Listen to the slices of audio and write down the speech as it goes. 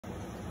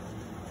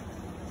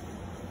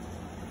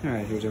All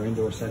right, here's our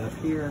indoor setup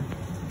here.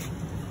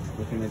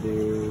 We're gonna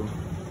do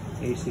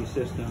AC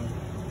system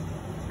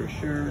for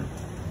sure.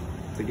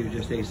 If we do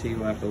just AC,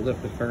 we'll have to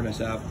lift the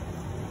furnace up,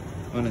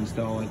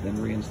 uninstall it, then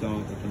reinstall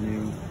it with the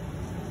new.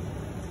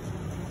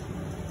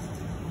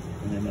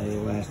 And then the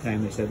last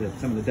time they said that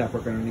some of the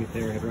ductwork underneath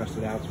there had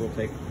rusted out, so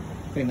we'll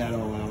clean that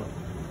all out.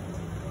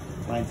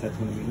 Line set's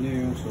gonna be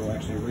new, so we'll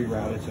actually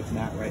reroute it so it's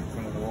not right in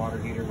front of the water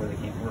heater where they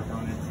can't work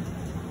on it.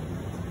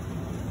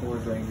 Floor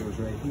drain goes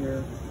right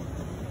here.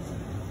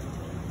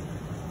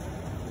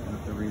 We'll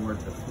have to rework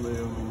the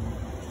flue.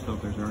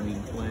 Filter's already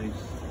in place.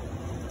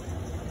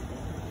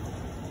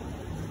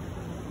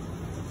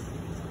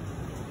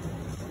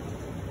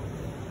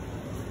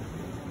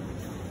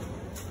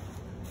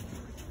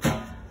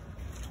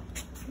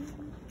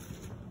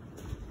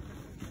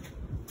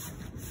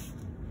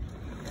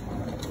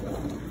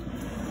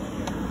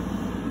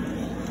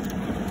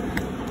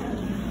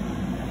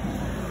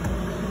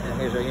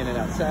 Here's our unit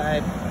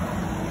outside.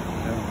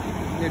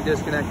 New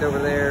disconnect over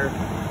there.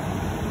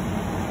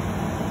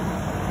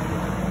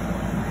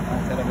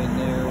 That'll be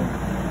new.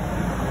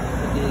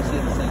 The DC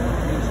in the same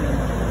location.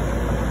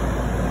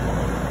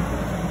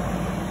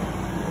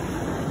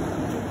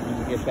 When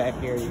you get back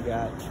here, you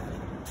got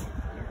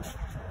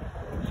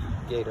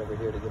gate over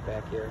here to get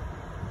back here.